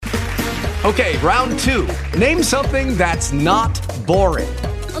Okay, round two. Name something that's not boring.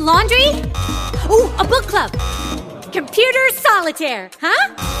 A laundry? Ooh, a book club. Computer solitaire,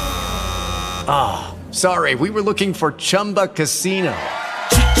 huh? Ah, sorry, we were looking for Chumba Casino.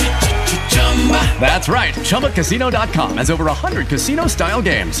 That's right, ChumbaCasino.com has over 100 casino-style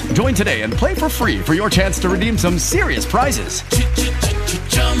games. Join today and play for free for your chance to redeem some serious prizes.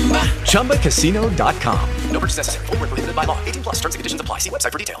 ChumbaCasino.com. No purchase necessary. Void where prohibited by law. 18 plus. Terms and conditions apply. See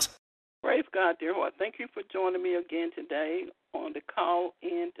website for details. Praise God, dear Lord. Thank you for joining me again today on the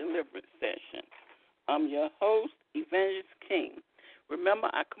Call-In Deliverance session. I'm your host, Evangelist King.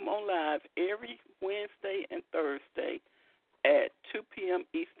 Remember, I come on live every Wednesday and Thursday at 2 p.m.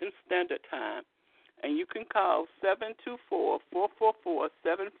 Eastern Standard Time. And you can call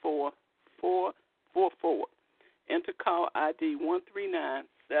 724-444-74444. Enter call ID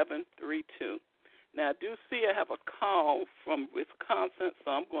 139732. Now, I do see I have a call from Wisconsin,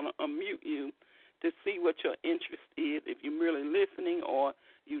 so I'm going to unmute you to see what your interest is, if you're merely listening or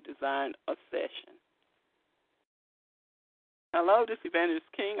you design a session. Hello, this is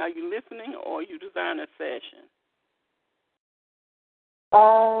Evangelist King. Are you listening or you design a session?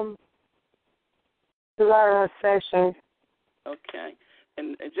 Design a session. Okay.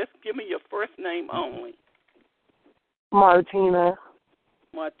 And just give me your first name only. Martina.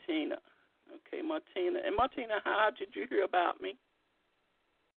 Martina. Okay, Martina. And Martina, how did you hear about me?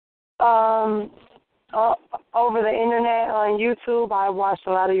 Over the internet on YouTube. I watched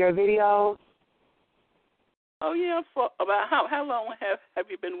a lot of your videos. Oh yeah, for about how long have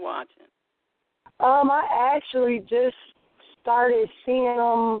you been watching? I actually just started seeing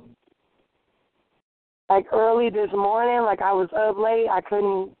them like early this morning. Like I was up late, I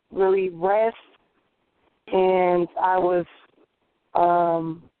couldn't really rest, and I was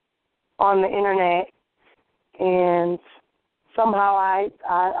on the internet, and somehow I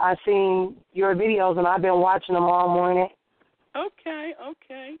seen your videos, and I've been watching them all morning. Okay.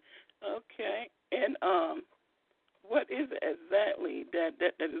 And what is it exactly that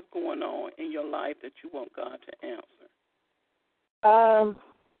is going on in your life that you want God to answer?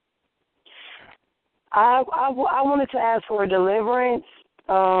 I wanted to ask for a deliverance.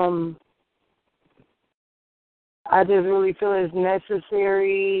 I just really feel it's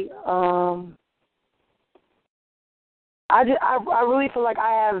necessary. I really feel like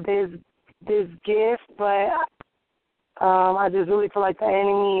I have this gift, but I just really feel like the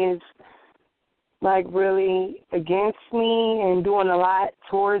enemy is like really against me and doing a lot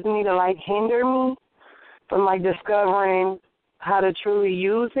towards me to like hinder me from like discovering how to truly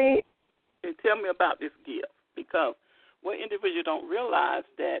use it. And tell me about this gift, because what individuals don't realize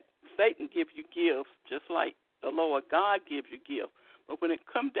that Satan gives you gifts just like the Lord God gives you gifts. But when it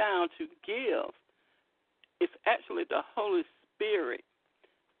comes down to gifts, it's actually the Holy Spirit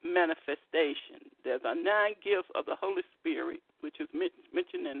manifestation. There's 9 gifts of the Holy Spirit, which is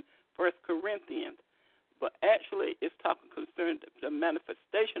mentioned in 1 Corinthians. But actually, it's talking concerning the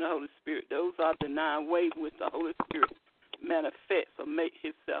manifestation of the Holy Spirit. Those are the 9 ways in which the Holy Spirit manifests or makes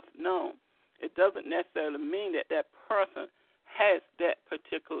himself known. It doesn't necessarily mean that that person has that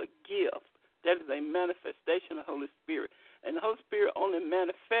particular gift. That is a manifestation of the Holy Spirit. And the Holy Spirit only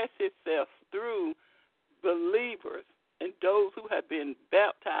manifests itself through believers and those who have been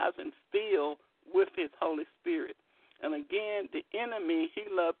baptized and filled with his Holy Spirit. And again, the enemy, he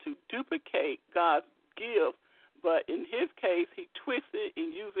loves to duplicate God's gift, but in his case, he twists it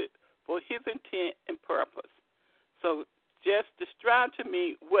and uses it for his intent and purpose. So just describe to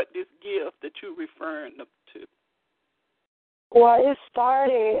me what this gift that you're referring to. Well, it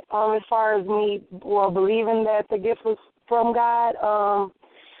started as far as me believing that the gift was from God.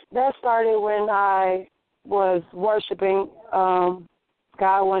 That started when I was worshiping God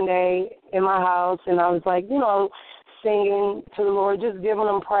one day in my house, and I was like, singing to the Lord, just giving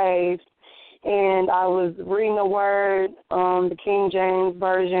him praise. And I was reading the Word, the King James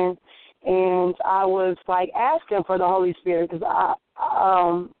Version, and I was like asking for the Holy Spirit, because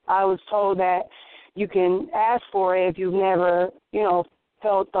I was told that you can ask for it if you've never,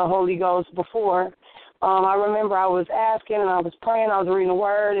 felt the Holy Ghost before. I remember I was asking and I was praying, I was reading the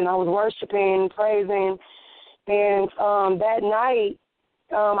Word, and I was worshiping, praising. And that night,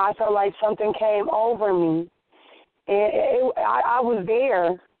 I felt like something came over me. And I was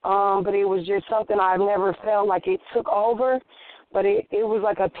there, but it was just something I've never felt like it took over. But it was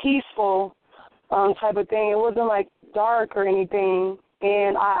like a peaceful type of thing. It wasn't like dark or anything.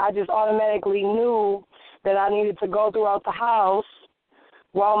 And I just automatically knew that I needed to go throughout the house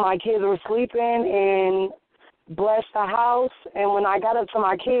while my kids were sleeping and bless the house. And when I got up to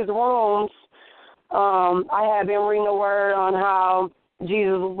my kids' rooms, I had been reading the Word on how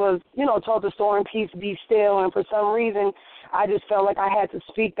Jesus was, told the storm, peace be still, and for some reason I just felt like I had to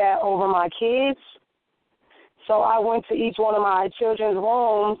speak that over my kids. So I went to each one of my children's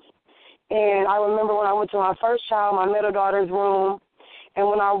rooms, and I remember when I went to my first child, my middle daughter's room, and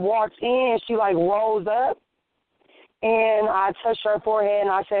when I walked in, she, rose up, and I touched her forehead, and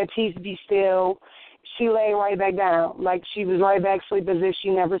I said, peace be still. She lay right back down, like she was right back asleep as if she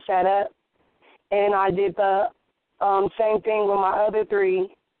never sat up. And I did the same thing with my other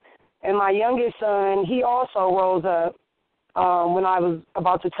three. And my youngest son, he also rose up when I was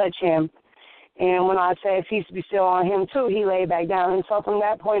about to touch him. And when I said peace be still on him, too, he laid back down. And so from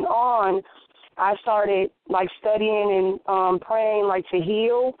that point on, I started, studying and praying, to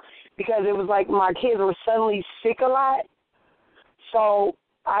heal, because it was like my kids were suddenly sick a lot. So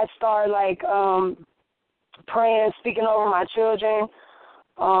I started, praying, speaking over my children,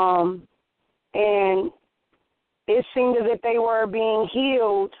 and it seemed as if they were being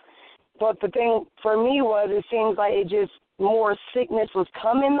healed. But the thing for me was it seems like it just more sickness was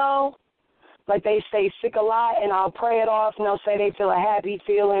coming, though. Like they stay sick a lot, and I'll pray it off, and they'll say they feel a happy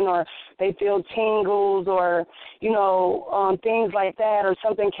feeling or they feel tingles or, things like that, or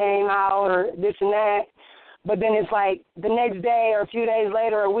something came out or this and that. But then it's like the next day or a few days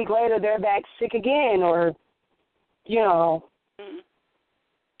later or a week later, they're back sick again or,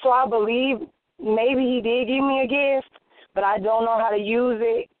 So I believe maybe he did give me a gift, but I don't know how to use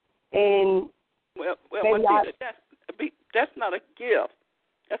it. And that's not a gift.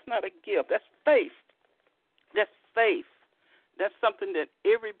 That's not a gift. That's faith. That's faith. That's something that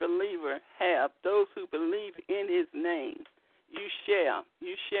every believer have. Those who believe in his name, you shall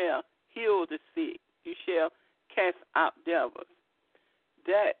heal the sick. You shall cast out devils.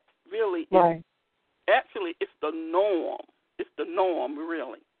 That really is, actually, it's the norm. It's the norm,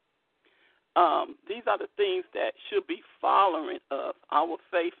 really. These are the things that should be following us. Our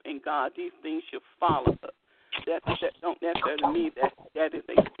faith in God, these things should follow us. That don't necessarily mean that is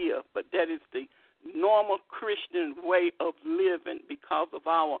a gift, but that is the normal Christian way of living because of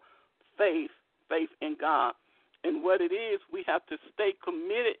our faith in God. And what it is, we have to stay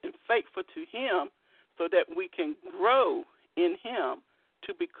committed and faithful to him so that we can grow in him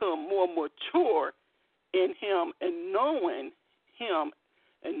to become more mature in him and knowing him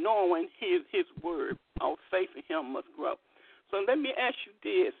and knowing his word. Our faith in him must grow. So let me ask you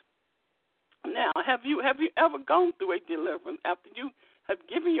this. Now, have you ever gone through a deliverance after you have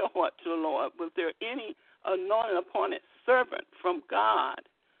given your heart to the Lord? Was there any anointed appointed servant from God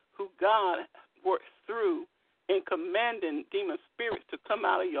who God worked through in commanding demon spirits to come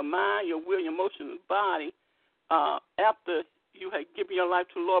out of your mind, your will, your emotions, and body after you had given your life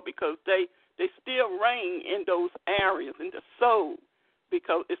to the Lord? Because they still reign in those areas, in the soul,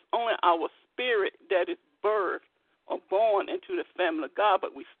 because it's only our spirit that is birthed or born into the family of God,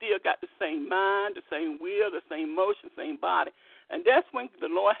 but we still got the same mind, the same will, the same motion, same body. And that's when the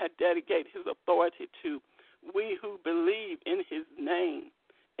Lord had dedicated his authority to we who believe in his name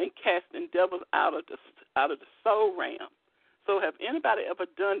and casting devils out of the soul realm. So have anybody ever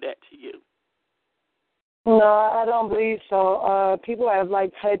done that to you? No, I don't believe so. People have,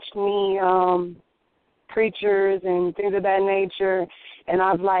 touched me, preachers and things of that nature, and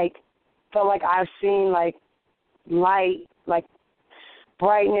I've, felt like I've seen, light,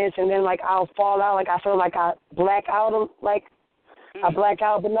 brightness, and then I'll fall out, I feel like I black out, I black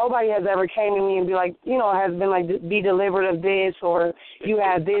out, but nobody has ever came to me and be has been be delivered of this, or you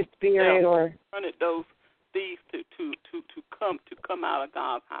have this spirit, or wanted those thieves to come out of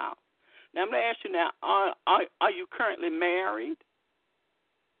God's house. Now I'm gonna ask you now, are you currently married?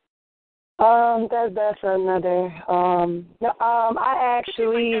 That's another. No, I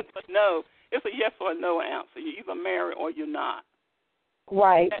actually. It's a yes or no answer. You're either married or you're not.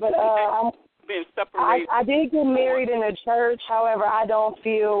 Right, but I'm being separated. I did get married in a church. However, I don't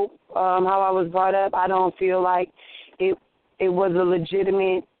feel how I was brought up. I don't feel like it was a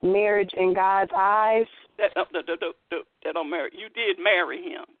legitimate marriage in God's eyes. That don't marry. You did marry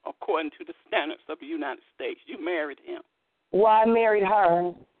him according to the standards of the United States. You married him. Well, I married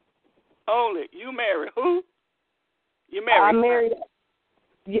her. Hold it. You married who? You married. I married.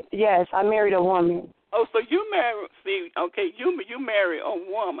 Yes, I married a woman. Oh, so you married? See, okay, you married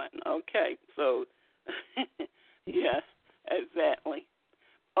a woman. Okay, so yeah, exactly.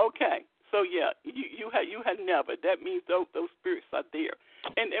 Okay, so yeah, you had never. That means those spirits are there,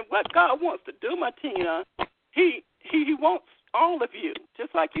 and what God wants to do, Martina, He wants all of you,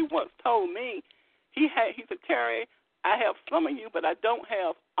 just like He once told me. He said, Terry, I have some of you, but I don't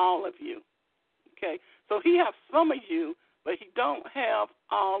have all of you. Okay, so He has some of you, but He don't have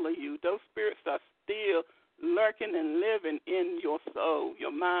all of you. Those spirits are still lurking and living in your soul,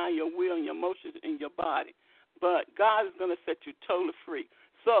 your mind, your will, and your emotions, and your body. But God is going to set you totally free.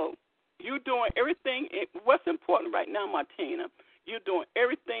 So you're doing everything. What's important right now, Martina, you're doing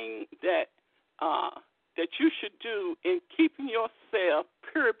everything that you should do in keeping yourself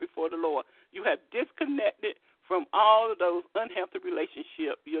pure before the Lord. You have disconnected from all of those unhealthy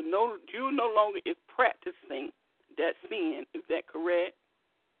relationships. You no longer is practicing that sin. Is that correct?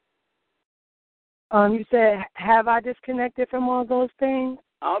 You said, have I disconnected from all those things?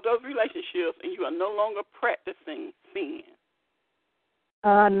 All those relationships, and you are no longer practicing sin.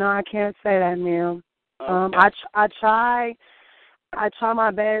 No, I can't say that, ma'am. Okay. I try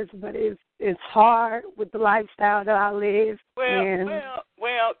my best, but it's hard with the lifestyle that I live.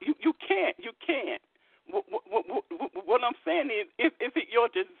 Well, you can't. What I'm saying is, if it's your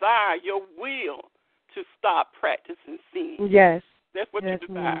desire, your will to stop practicing sin. Yes. That's what yes, you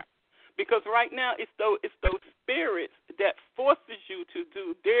desire. ma'am. Because right now it's those spirits that forces you to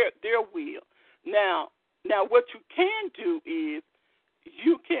do their will. Now what you can do is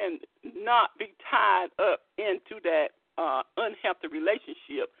you can not be tied up into that unhealthy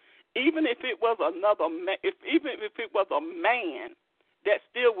relationship. Even if it was even if it was a man, that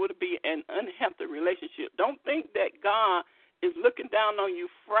still would be an unhealthy relationship. Don't think that God is looking down on you,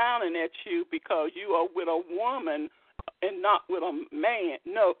 frowning at you because you are with a woman and not with a man.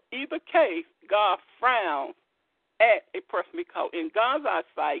 No, either case, God frowns at a person because in God's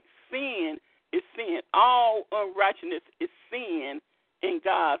eyesight, sin is sin. All unrighteousness is sin in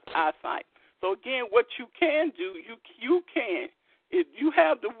God's eyesight. So again, what you can do, you can, if you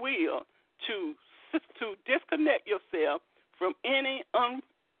have the will to disconnect yourself from any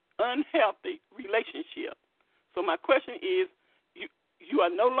unhealthy relationship. So my question is, you are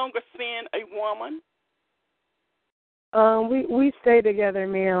no longer seeing a woman? We stay together,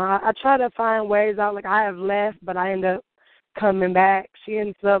 ma'am. I try to find ways out. Like, I have left, but I end up coming back. She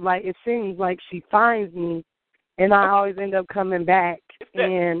ends up, like, it seems like she finds me, and I always end up coming back.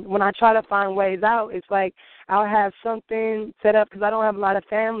 And when I try to find ways out, it's like I'll have something set up because I don't have a lot of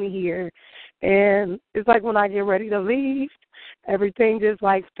family here. And it's like when I get ready to leave, everything just,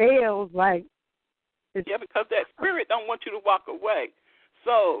 like, fails. Like, because that spirit don't want you to walk away.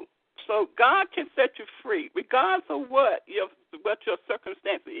 So God can set you free, regardless of what your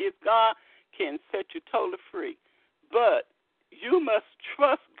circumstances is. God can set you totally free, but you must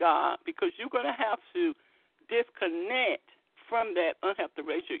trust God because you're going to have to disconnect from that unhealthy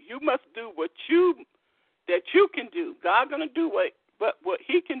relationship. You must do what you can do. God's going to do what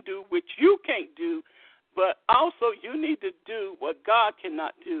He can do, which you can't do. But also, you need to do what God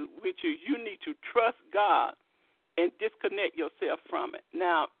cannot do, which is you need to trust God and disconnect yourself from it.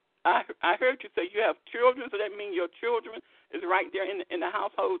 Now, I heard you say you have children, so that means your children is right there in the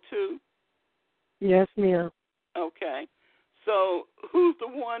household too? Yes, ma'am. Okay. So who's the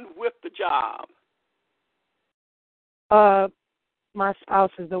one with the job? My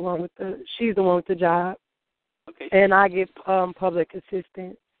spouse is she's the one with the job. Okay. And I get public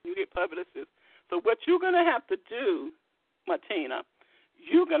assistance. You get public assistance. So what you're going to have to do, Martina,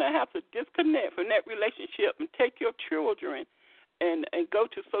 you're going to have to disconnect from that relationship and take your children and go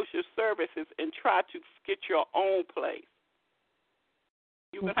to social services and try to get your own place.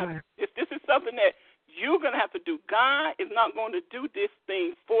 You're gonna have, this is something that you're going to have to do. God is not going to do this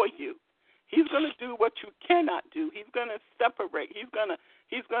thing for you. He's going to do what you cannot do. He's going to separate. He's going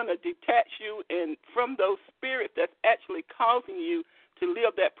to detach you from those spirits that's actually causing you to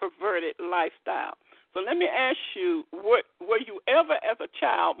live that perverted lifestyle. So let me ask you, were you ever as a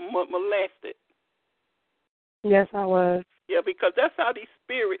child molested? Yes, I was. Yeah, because that's how these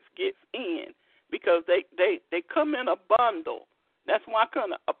spirits get in, because they come in a bundle. That's why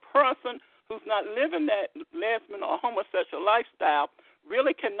a person who's not living that lesbian or homosexual lifestyle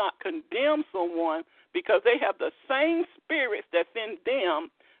really cannot condemn someone because they have the same spirits that's in them,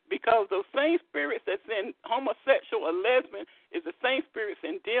 because those same spirits that's in homosexual or lesbian is the same spirits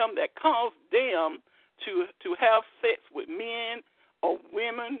in them that cause them to have sex with men or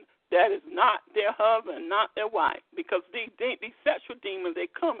women that is not their husband, not their wife, because these sexual demons, they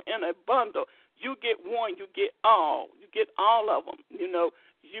come in a bundle. You get one, you get all. You get all of them. You know,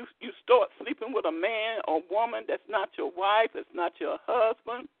 you start sleeping with a man or woman that's not your wife, that's not your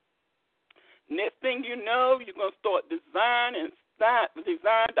husband. Next thing you know, you're going to start desiring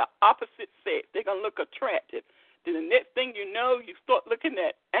the opposite sex. They're going to look attractive. Then the next thing you know, you start looking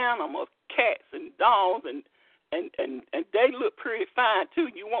at animals, cats and dogs, and they look pretty fine too.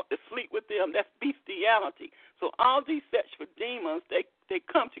 You want to sleep with them. That's bestiality. So all these sexual demons, they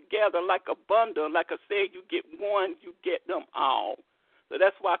come together like a bundle. Like I said, you get one, you get them all. So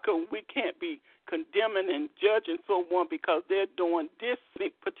that's why we can't be condemning and judging someone because they're doing this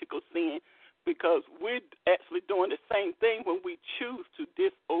particular sin, because we're actually doing the same thing when we choose to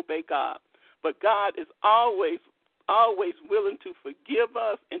disobey God. But God is always willing to forgive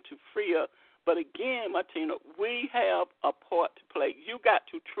us and to free us. But again, Martina, we have a part to play. You got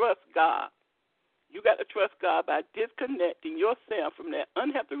to trust God. You got to trust God by disconnecting yourself from that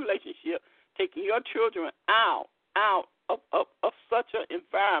unhealthy relationship, taking your children out of such an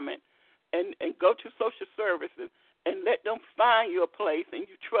environment, and go to social services and let them find you a place, and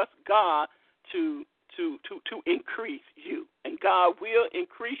you trust God to increase you. And God will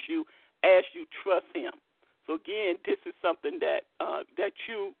increase you as you trust Him. So again, this is something that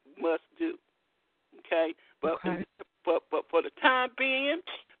you must do. Okay? But for the time being,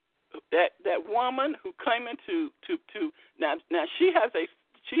 that woman who came into now she has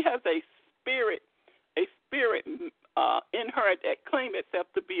a spirit in her that claims itself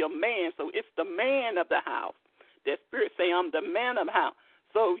to be a man. So it's the man of the house. That spirit say, I'm the man of the house.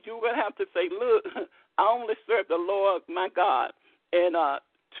 So you will have to say, look, I only serve the Lord my God. And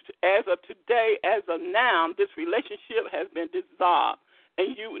as of today, as of now, this relationship has been dissolved.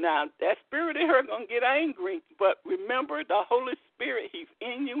 And now that spirit in her going to get angry, but remember the Holy Spirit, He's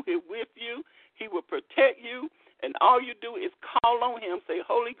in you, He's with you, He will protect you, and all you do is call on Him, say,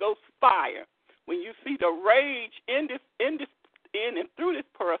 Holy Ghost fire. When you see the rage in and through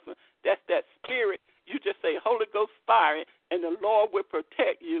this person, that's that spirit, you just say, Holy Ghost fire, and the Lord will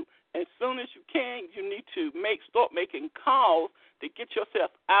protect you. As soon as you can, you need to start making calls to get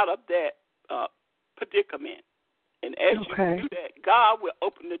yourself out of that predicament. And as you do that, God will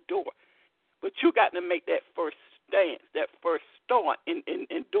open the door. But you got to make that first stance, that first start in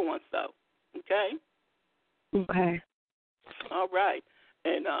doing so. Okay? Okay. All right.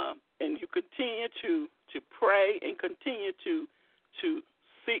 And you continue to pray and continue to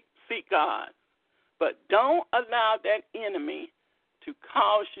seek God. But don't allow that enemy to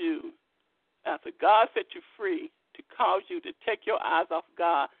cause you, after God set you free, to cause you to take your eyes off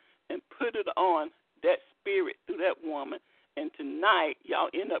God and put it on that spirit through that woman. And tonight, y'all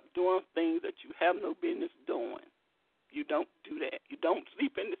end up doing things that you have no business doing. You don't do that. You don't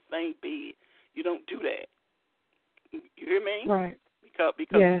sleep in the same bed. You don't do that. You hear me? Right.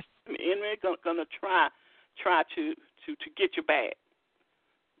 Because yes. the enemy is going to try to get you back.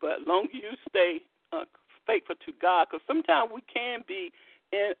 But as long as you stay faithful to God, because sometimes we can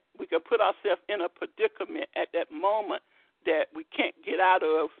put ourselves in a predicament at that moment that we can't get out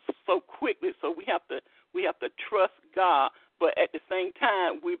of so quickly. So we have to trust God, but at the same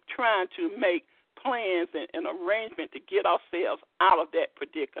time, we're trying to make plans and arrangement to get ourselves out of that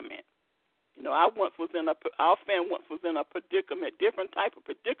predicament. You know, our family once was in a predicament, different type of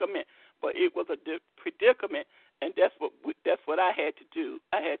predicament, but it was a predicament, and that's what I had to do.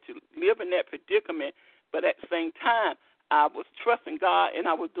 I had to live in that predicament, but at the same time, I was trusting God, and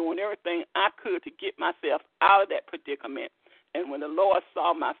I was doing everything I could to get myself out of that predicament. And when the Lord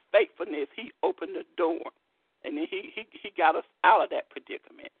saw my faithfulness, He opened the door, and then He got us out of that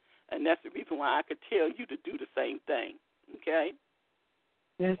predicament. And that's the reason why I could tell you to do the same thing. Okay?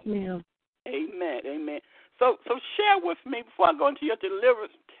 Yes, ma'am. Amen. Amen. So share with me, before I go into your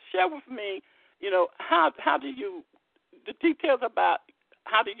deliverance, share with me, how do you, the details about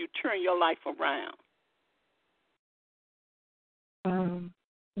how do you turn your life around?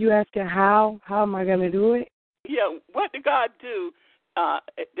 You asking how am I going to do it? Yeah, what did God do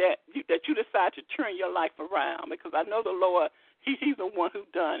that you decide to turn your life around? Because I know the Lord, He's the one who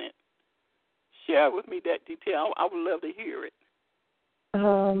done it. Share with me that detail. I would love to hear it.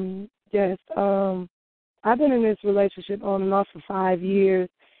 Yes. I've been in this relationship on and off for 5 years,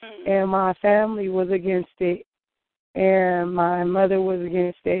 and my family was against it, and my mother was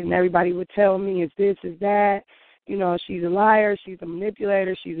against it, and everybody would tell me it's this, it's that. She's a liar, she's a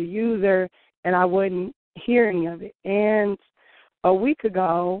manipulator, she's a user, and I wouldn't hear any of it. And a week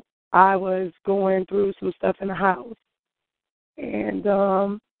ago, I was going through some stuff in the house, and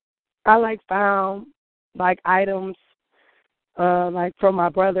I found items from my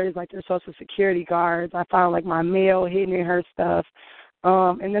brothers, their Social Security cards. I found my mail hidden in her stuff,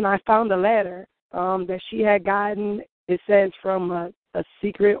 and then I found a letter that she had gotten. It says from a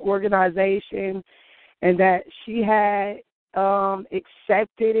secret organization, and that she had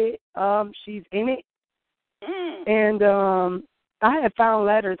accepted it. She's in it. And I had found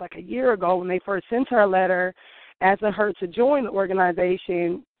letters a year ago when they first sent her a letter asking her to join the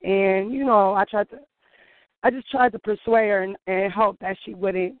organization. And, I just tried to persuade her and hope that she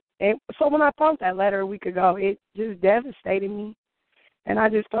wouldn't. And so when I found that letter a week ago, it just devastated me. And I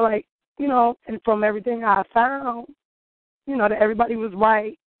just felt and from everything I found, that everybody was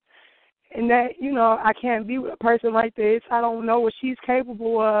right. and that, I can't be with a person like this. I don't know what she's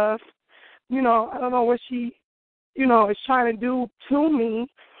capable of. I don't know what she, is trying to do to me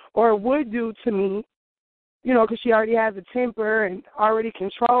or would do to me, because she already has a temper and already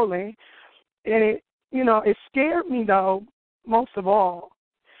controlling. And it scared me, though, most of all.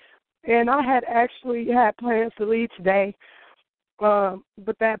 And I had actually had plans to leave today, but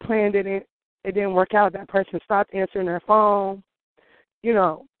that plan didn't work out. That person stopped answering their phone,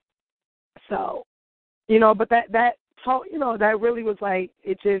 So, but that told, that really was like,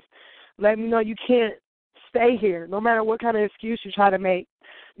 it just let me know you can't stay here, no matter what kind of excuse you try to make,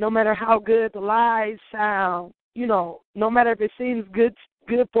 no matter how good the lies sound, no matter if it seems good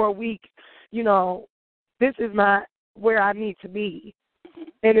for a week, this is not where I need to be.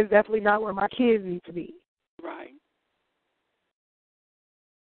 And it's definitely not where my kids need to be. Right.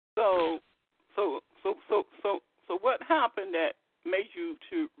 So what happened that made you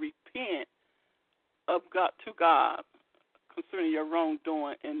to repent to God concerning your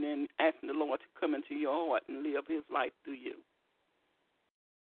wrongdoing, and then asking the Lord to come into your heart and live His life through you?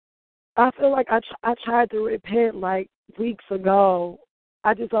 I feel like I tried to repent like weeks ago.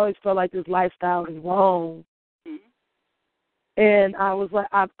 I just always felt like this lifestyle is wrong. And I was like,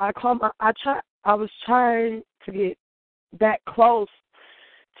 I was trying to get that close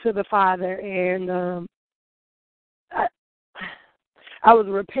to the Father, and I was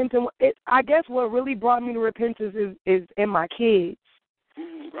repenting. I guess what really brought me to repentance is in my kids.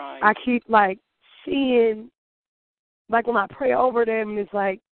 Right. I keep seeing, when I pray over them, it's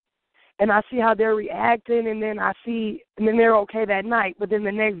and I see how they're reacting, and then they're okay that night, but then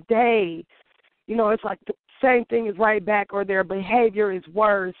the next day, it's like the same thing is right back, or their behavior is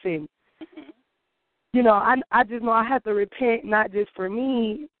worse, and I just know I have to repent, not just for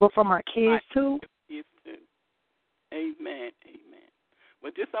me, but for my kids too. Yes, too. Amen.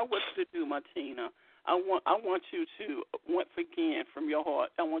 Well, this I want you to do, Martina. I want you to, once again, from your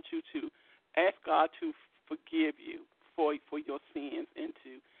heart, I want you to ask God to forgive you for your sins, and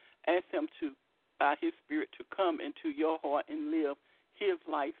to ask Him to, by His Spirit, to come into your heart and live His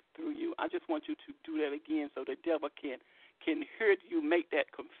life through you. I just want you to do that again, so the devil can hear you make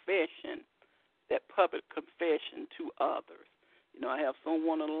that confession, that public confession to others. I have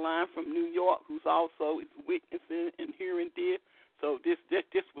someone on the line from New York who's also is witnessing and hearing this. So this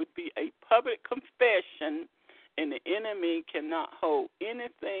would be a public confession, and the enemy cannot hold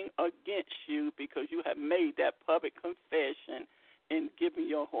anything against you because you have made that public confession and given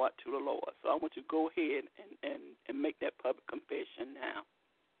your heart to the Lord. So I want you to go ahead and make that public confession now.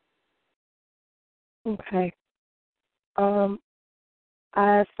 Okay. I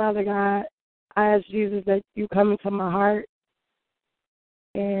ask, Father God, I ask Jesus that you come into my heart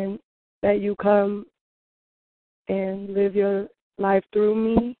and that you come and live your life through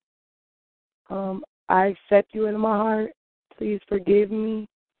me. I accept you in my heart. Please forgive me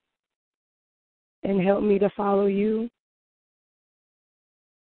and help me to follow you.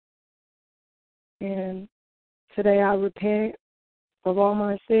 And today I repent of all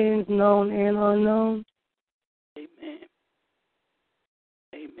my sins, known and unknown. Amen.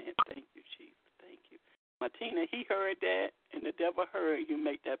 Thank you, Jesus. Thank you. Martina, he heard that, and the devil heard you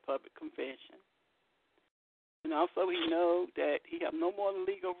make that public confession. And also he knows that he have no more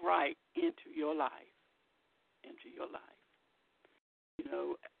legal right into your life.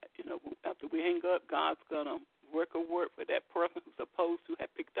 After we hang up, God's going to work for that person who's supposed to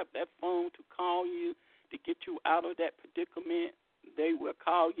have picked up that phone to call you to get you out of that predicament. They will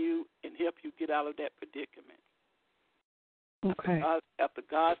call you and help you get out of that predicament. Okay. After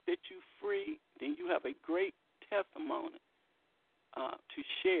God set you free, then you have a great testimony to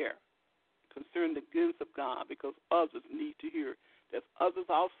share concerning the goodness of God, because others need to hear that others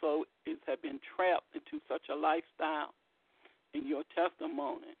also have been trapped into such a lifestyle. In your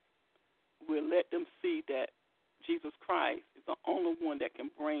testimony will let them see that Jesus Christ is the only one that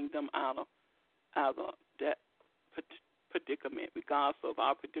can bring them out of that predicament. Regardless of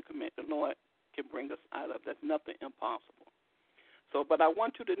our predicament, the Lord can bring us out of. That's nothing impossible. So, but I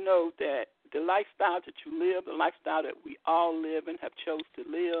want you to know that the lifestyle that you live, the lifestyle that we all live and have chose to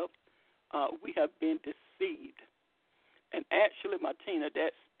live, we have been deceived. And actually, Martina,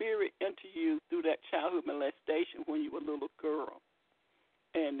 that spirit entered you through that childhood molestation when you were a little girl.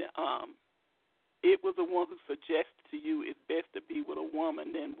 And it was the one who suggested to you it's best to be with a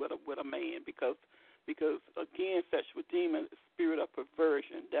woman than with a man, because again, sexual demon is a spirit of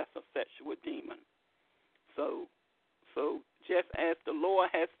perversion. That's a sexual demon. So just as the Lord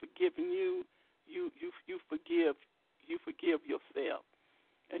has forgiven you, you forgive yourself.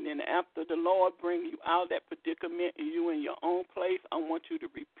 And then after the Lord brings you out of that predicament and you in your own place, I want you to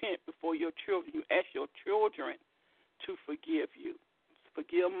repent before your children. You ask your children to forgive you.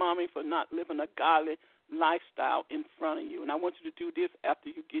 Forgive mommy for not living a godly lifestyle in front of you. And I want you to do this after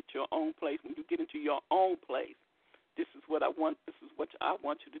you get your own place. When you get into your own place, this is what I want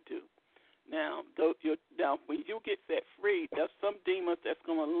you to do. Now, when you get set free, there's some demons that's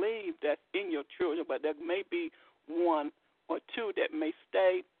going to leave that's in your children, but there may be one or two that may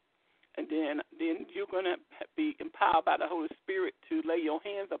stay, and then you're going to be empowered by the Holy Spirit to lay your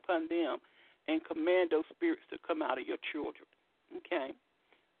hands upon them and command those spirits to come out of your children. Okay?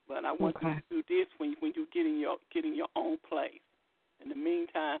 But I want you to do this when you get in your own place. In the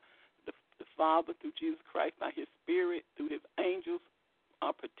meantime, the Father, through Jesus Christ, by His Spirit, through His angels,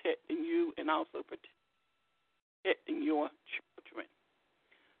 are protecting you and also protecting your children.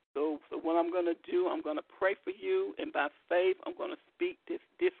 So what I'm going to do, I'm going to pray for you, and by faith, I'm going to speak this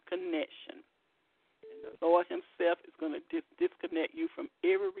disconnection. And the Lord Himself is going to disconnect you from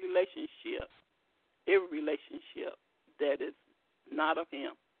every relationship that is not of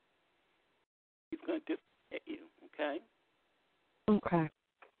Him. He's going to disconnect you, okay? Okay.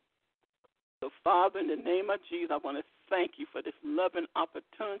 So, Father, in the name of Jesus, I want to thank you for this loving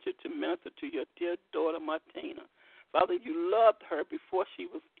opportunity to minister to your dear daughter, Martina. Father, you loved her before she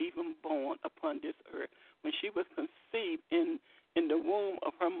was even born upon this earth. When she was conceived in the womb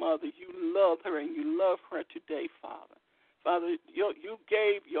of her mother, you loved her, and you love her today, Father. Father, you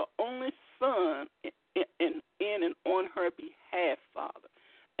gave your only son in and on her behalf, Father.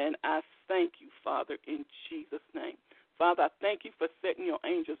 And I thank you, Father, in Jesus' name. Father, I thank you for setting your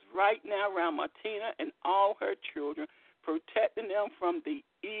angels right now around Martina and all her children, protecting them from the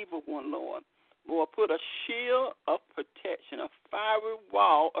evil one, Lord. Lord, put a shield of protection, a fiery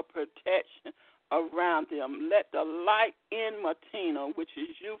wall of protection around them. Let the light in Martina, which is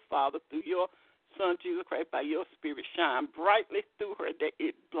you, Father, through your Son, Jesus Christ, by your Spirit, shine brightly through her that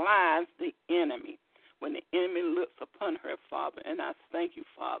it blinds the enemy when the enemy looks upon her, Father. And I thank you,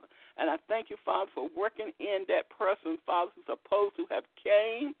 Father. And I thank you, Father, for working in that person, Father, who's supposed to have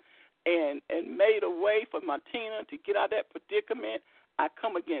came and made a way for Martina to get out of that predicament. I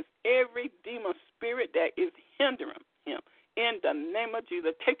come against every demon spirit that is hindering him. In the name of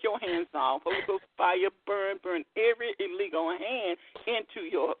Jesus, take your hands off. Holy Ghost fire, burn every illegal hand into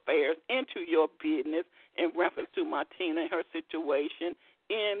your affairs, into your business in reference to Martina and her situation.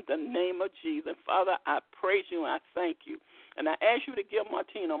 In the name of Jesus, Father, I praise you and I thank you. And I ask you to give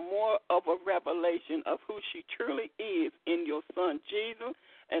Martina more of a revelation of who she truly is in your Son, Jesus,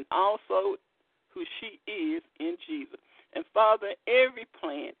 and also who she is in Jesus. And, Father, every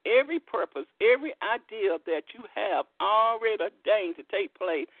plan, every purpose, every idea that you have already ordained to take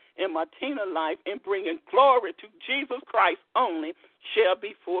place in Martina's life and bringing glory to Jesus Christ only shall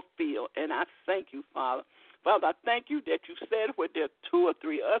be fulfilled. And I thank you, Father. Father, I thank you that you said where there are two or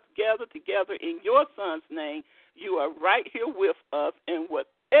three of us gathered together in your Son's name, you are right here with us. And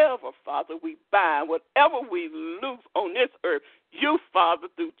whatever, Father, we bind, whatever we loose on this earth, you, Father,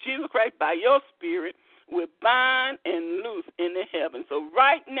 through Jesus Christ, by your Spirit, will bind and loose in the heavens. So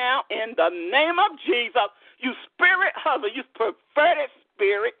right now, in the name of Jesus, you spirit husband, you perverted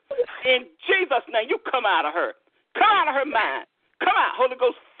spirit, in Jesus' name, you come out of her. Come out of her mind. Come out, Holy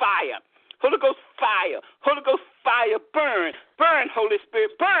Ghost fire. Holy Ghost fire. Holy Ghost fire. Burn. Burn, Holy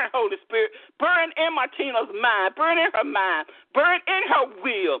Spirit. Burn, Holy Spirit. Burn in Martina's mind. Burn in her mind. Burn in her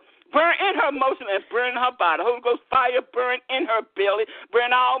will. Burn in her emotion and burn in her body. Holy Ghost fire, burn in her belly.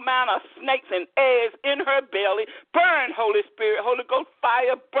 Burn all manner of snakes and eggs in her belly. Burn, Holy Spirit. Holy Ghost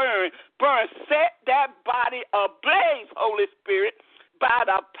fire, burn. Burn. Set that body ablaze, Holy Spirit, by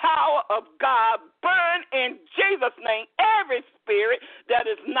the power of God. Burn in Jesus' name every spirit that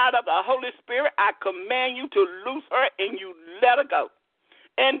is not of the Holy Spirit. I command you to loose her and you let her go.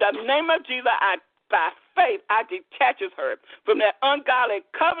 In the name of Jesus, by faith, I detaches her from that ungodly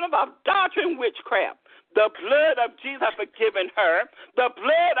covenant of doctrine and witchcraft. The blood of Jesus forgiven her. The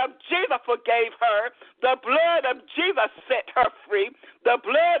blood of Jesus forgave her. The blood of Jesus set her free. The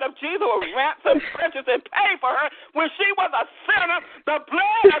blood of Jesus was ransom, purchase, and pay for her when she was a sinner. The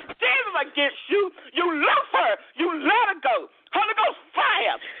blood of Jesus against you, you loose her. You let her go. Holy Ghost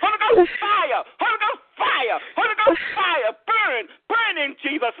fire. Holy Ghost fire. Holy Ghost fire. Holy Ghost fire. Burn. Burn in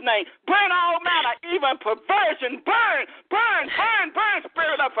Jesus' name. Burn all manner, even perversion. Burn. Burn. Burn. Burn,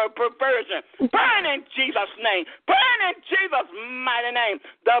 spirit of perversion. Burn in Jesus' name. Burn in Jesus' mighty name.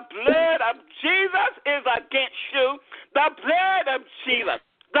 The blood of Jesus is against you. The blood of Jesus.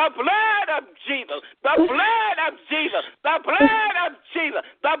 The blood of Jesus. The blood of Jesus. The blood of Jesus.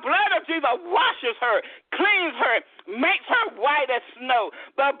 The blood of Jesus washes her, cleans her, makes her white as snow.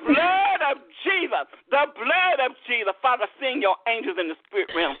 The blood of Jesus. The blood of Jesus. Father, send your angels in the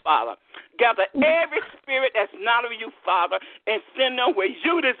spirit realm, Father. Gather every spirit that's not of you, Father, and send them where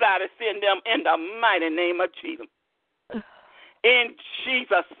you desire to send them in the mighty name of Jesus. In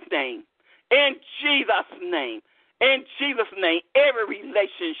Jesus' name. In Jesus' name. In Jesus' name, every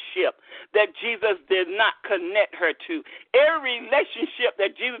relationship that Jesus did not connect her to, every relationship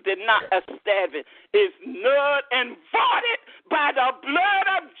that Jesus did not establish is null and voided by the blood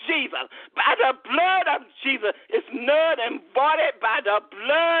of Jesus. By the blood of Jesus. It's null and voided by the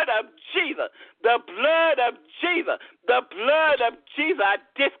blood of Jesus. The blood of Jesus. The blood of Jesus. I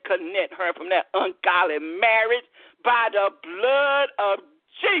disconnect her from that ungodly marriage by the blood of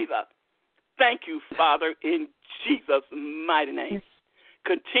Jesus. Thank you, Father, in Jesus' mighty name.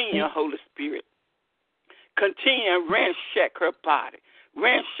 Continue, Holy Spirit. Continue and ransack her body.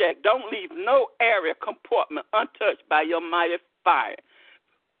 Ransack. Don't leave no area, compartment untouched by your mighty fire.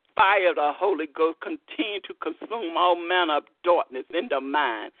 Fire of the Holy Ghost continue to consume all manner of darkness in the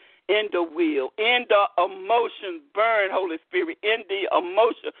mind, in the will, in the emotions. Burn, Holy Spirit, in the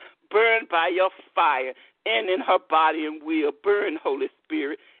emotion. Burn by your fire. And in her body and will. Burn, Holy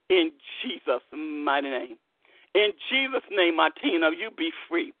Spirit, in Jesus' mighty name. In Jesus' name, Martina, you be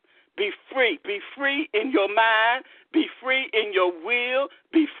free. Be free. Be free in your mind. Be free in your will.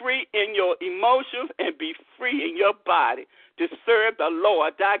 Be free in your emotions. And be free in your body to serve the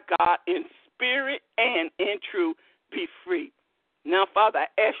Lord thy God in spirit and in truth. Be free. Now, Father,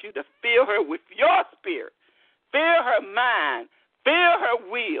 I ask you to fill her with your spirit. Fill her mind. Fill her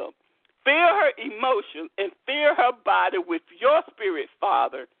will. Fill her emotions and fill her body with your spirit,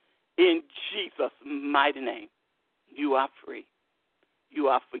 Father, in Jesus' mighty name. You are free. You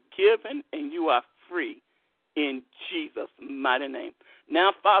are forgiven and you are free in Jesus' mighty name.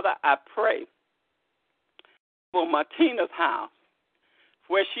 Now, Father, I pray for Martina's house,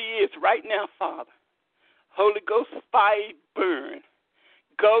 where she is right now, Father. Holy Ghost fire burn.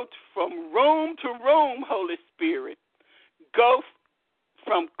 Go from room to room, Holy Spirit. Go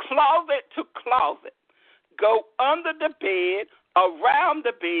from closet to closet. Go under the bed, around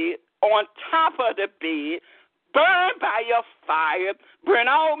the bed, on top of the bed. Burn by your fire. Burn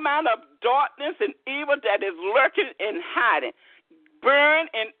all manner of darkness and evil that is lurking and hiding. Burn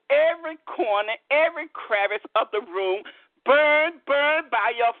in every corner, every crevice of the room. Burn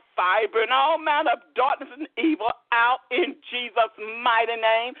by your fire. Burn all manner of darkness and evil out in Jesus' mighty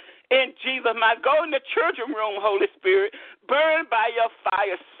name. In Jesus' mighty name. Go in the children's room, Holy Spirit. Burn by your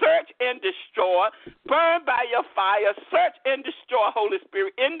fire. Search and destroy. Burn by your fire. Search and destroy, Holy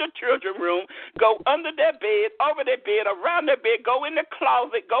Spirit. In the children's room. Go under their bed, over their bed, around their bed. Go in the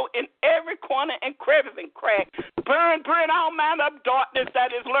closet. Go in every corner and crevice and crack. Burn all manner of darkness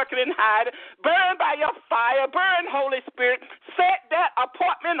that is lurking and hiding. Burn by your fire. Burn, Holy Spirit. Set that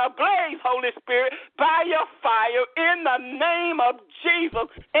apartment ablaze, Holy Spirit, by your fire in the name of Jesus.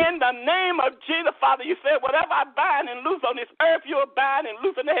 In the name of Jesus, Father, you said, whatever I bind and loose on this earth, you'll bind and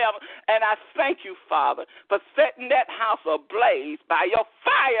loose in the heaven. And I thank you, Father, for setting that house ablaze by your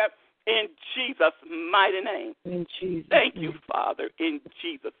fire in Jesus' mighty name. In Jesus' Thank name. you, Father, in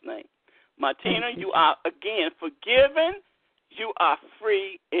Jesus' name. Martina, you are, again, forgiven. You are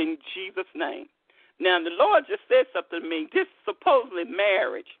free in Jesus' name. Now, the Lord just said something to me. This supposedly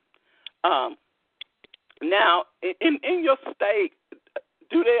marriage. Now, in your state,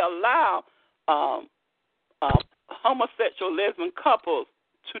 do they allow homosexual lesbian couples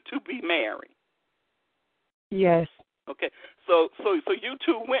to be married? Yes. Okay. So you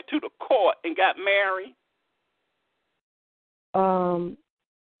two went to the court and got married?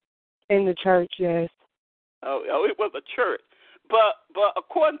 In the church, yes. Oh, it was a church. But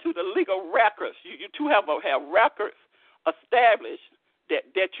according to the legal records, you two have records established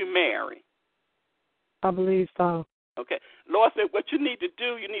that you marry. I believe so. Okay. Lord said what you need to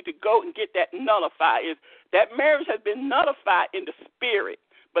do, you need to go and get that nullified. Is that marriage has been nullified in the spirit,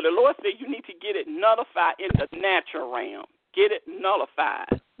 but the Lord said you need to get it nullified in the natural realm. Get it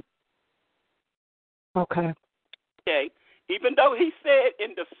nullified. Okay. Okay. Even though he said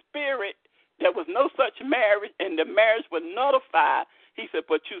in the spirit there was no such marriage and the marriage was nullified, he said,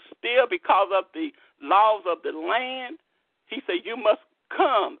 but you still, because of the laws of the land, he said you must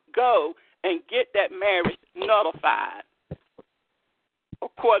go and get that marriage nullified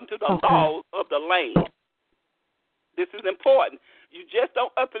according to the laws of the land. This is important. You just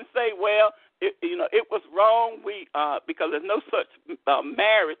don't up and say, well, it was wrong because there's no such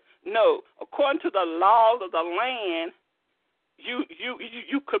marriage. No, according to the laws of the land,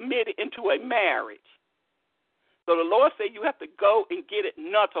 you committed into a marriage. So the Lord said you have to go and get it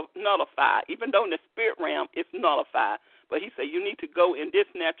nullified. Even though in the spirit realm it's nullified, but He said you need to go in this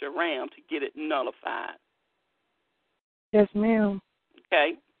natural realm to get it nullified. Yes, ma'am.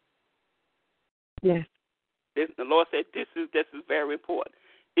 Okay. Yes. The Lord said this is very important.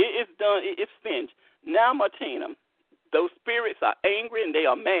 It is done. It is finished. Now, Martina, those spirits are angry and they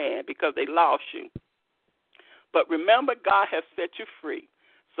are mad because they lost you. But remember, God has set you free.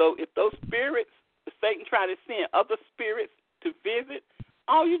 So if those spirits, Satan try to send other spirits to visit,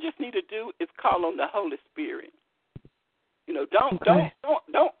 all you just need to do is call on the Holy Spirit. You know, don't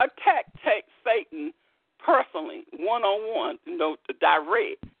attack Satan personally, one-on-one,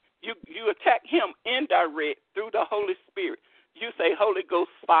 direct. You attack him indirect through the Holy Spirit. You say, Holy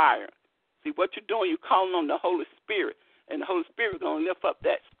Ghost fire. See, what you're doing, you're calling on the Holy Spirit, and the Holy Spirit is going to lift up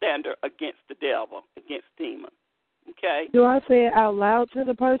that standard against the devil, against demon. Okay? Do I say it out loud to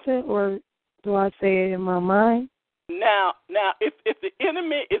the person, or do I say it in my mind? Now, if the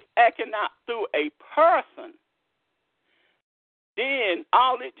enemy is acting out through a person, then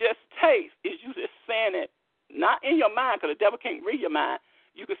all it just takes is you just saying it, not in your mind, because the devil can't read your mind.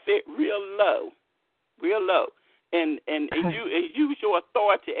 You can say it real low, and you use your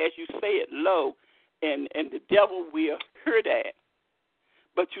authority as you say it low, and the devil will hear that.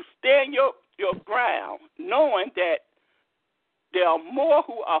 But you stand your ground, knowing that there are more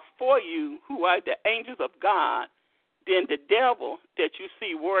who are for you, who are the angels of God, than the devil that you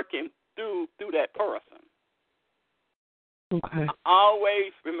see working through that person. Okay.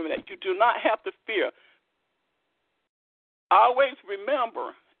 Always remember that. You do not have to fear. Always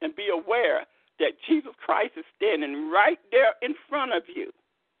remember and be aware that Jesus Christ is standing right there in front of you.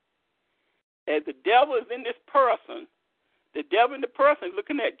 As the devil is in this person, the devil in the person is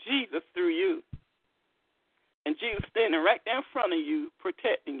looking at Jesus through you. And Jesus standing right there in front of you,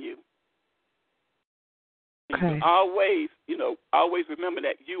 protecting you. Okay. You always remember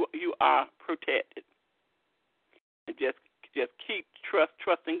that you are protected. And just keep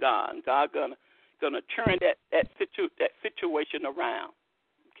trusting God. And God gonna turn that situation around.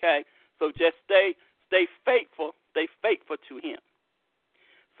 Okay? So just stay faithful to Him.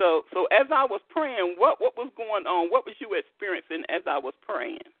 So as I was praying, what was going on? What was you experiencing as I was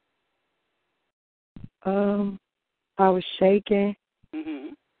praying? I was shaking.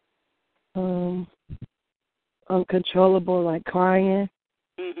 Mhm. Uncontrollable, like crying.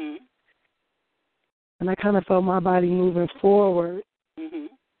 Mhm. And I kind of felt my body moving forward. Mhm.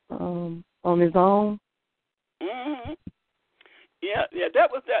 On its own. Mhm. Yeah.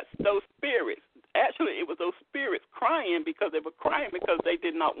 That was those spirits. Actually, it was those spirits crying because they were crying because they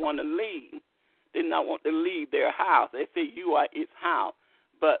did not want to leave. Did not want to leave their house. They say you are its house,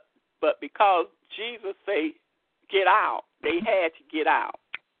 but because Jesus say get out, they had to get out.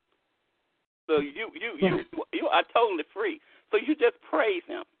 So you are totally free. So you just praise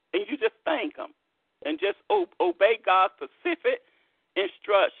Him and you just thank Him and just obey God's specific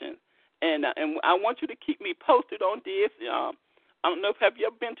instructions. And I want you to keep me posted on this. I don't know have you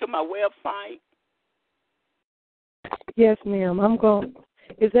ever been to my website? Yes, ma'am.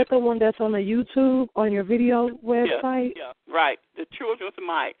 Is that the one that's on the YouTube on your video website? Yeah, right. The Children's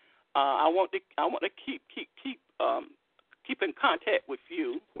Might. I want to keep in contact with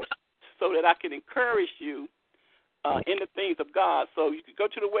you so that I can encourage you in the things of God. So you can go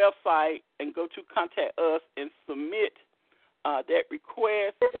to the website and go to contact us and submit that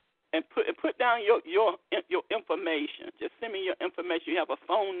request and put down your information. Just send me your information. You have a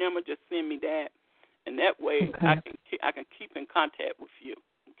phone number, just send me that. And that way Okay. I can keep in contact with you.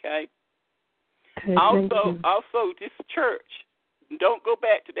 Okay? Okay, Also this church, don't go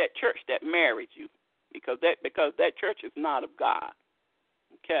back to that church that married you because that church is not of God.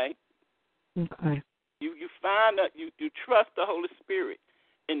 Okay? Okay. You find that you trust the Holy Spirit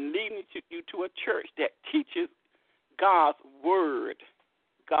in leading you to a church that teaches God's word,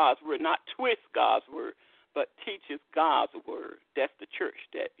 not twist God's word, but teaches God's word. That's the church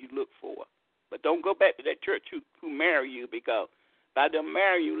that you look for. But don't go back to that church who marry you, because by them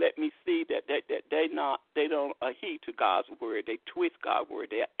marry you, let me see that they don't heed to God's word. They twist God's word.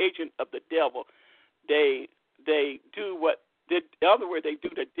 They are agent of the devil. They do in other words, they do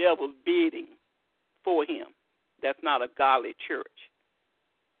the devil's bidding for him. That's not a godly church.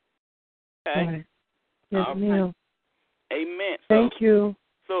 Okay. Right. Yes, all ma'am. right. Amen. Thank you.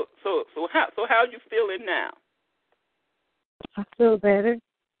 So how you feeling now? I feel better.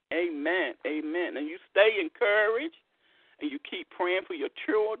 Amen. Amen. And you stay encouraged, and you keep praying for your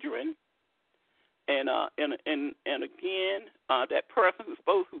children. And again, that person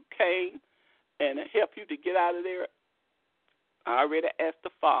who came and helped you to get out of there, I already asked the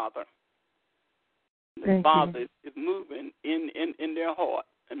Father. The Father is moving in their heart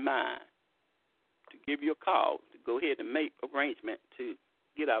and mind to give you a call to go ahead and make arrangement to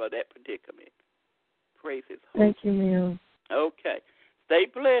get out of that predicament. Praise His holy name. Thank you, ma'am. Okay. Stay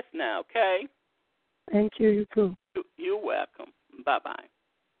blessed now, okay? Thank you, you too. You're welcome. Bye-bye.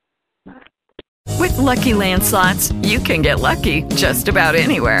 Bye. With Lucky Land Slots, you can get lucky just about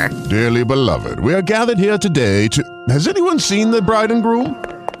anywhere. Dearly beloved, we are gathered here today to... Has anyone seen the bride and groom?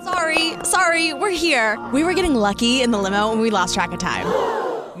 Sorry, we're here. We were getting lucky in the limo and we lost track of time.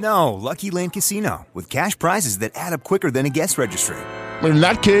 No, Lucky Land Casino, with cash prizes that add up quicker than a guest registry. In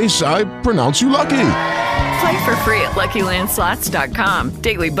that case, I pronounce you lucky. Play for free at LuckyLandSlots.com.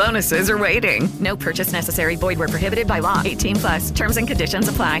 Daily bonuses are waiting. No purchase necessary. Void where prohibited by law. 18+. Terms and conditions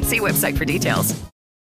apply. See website for details.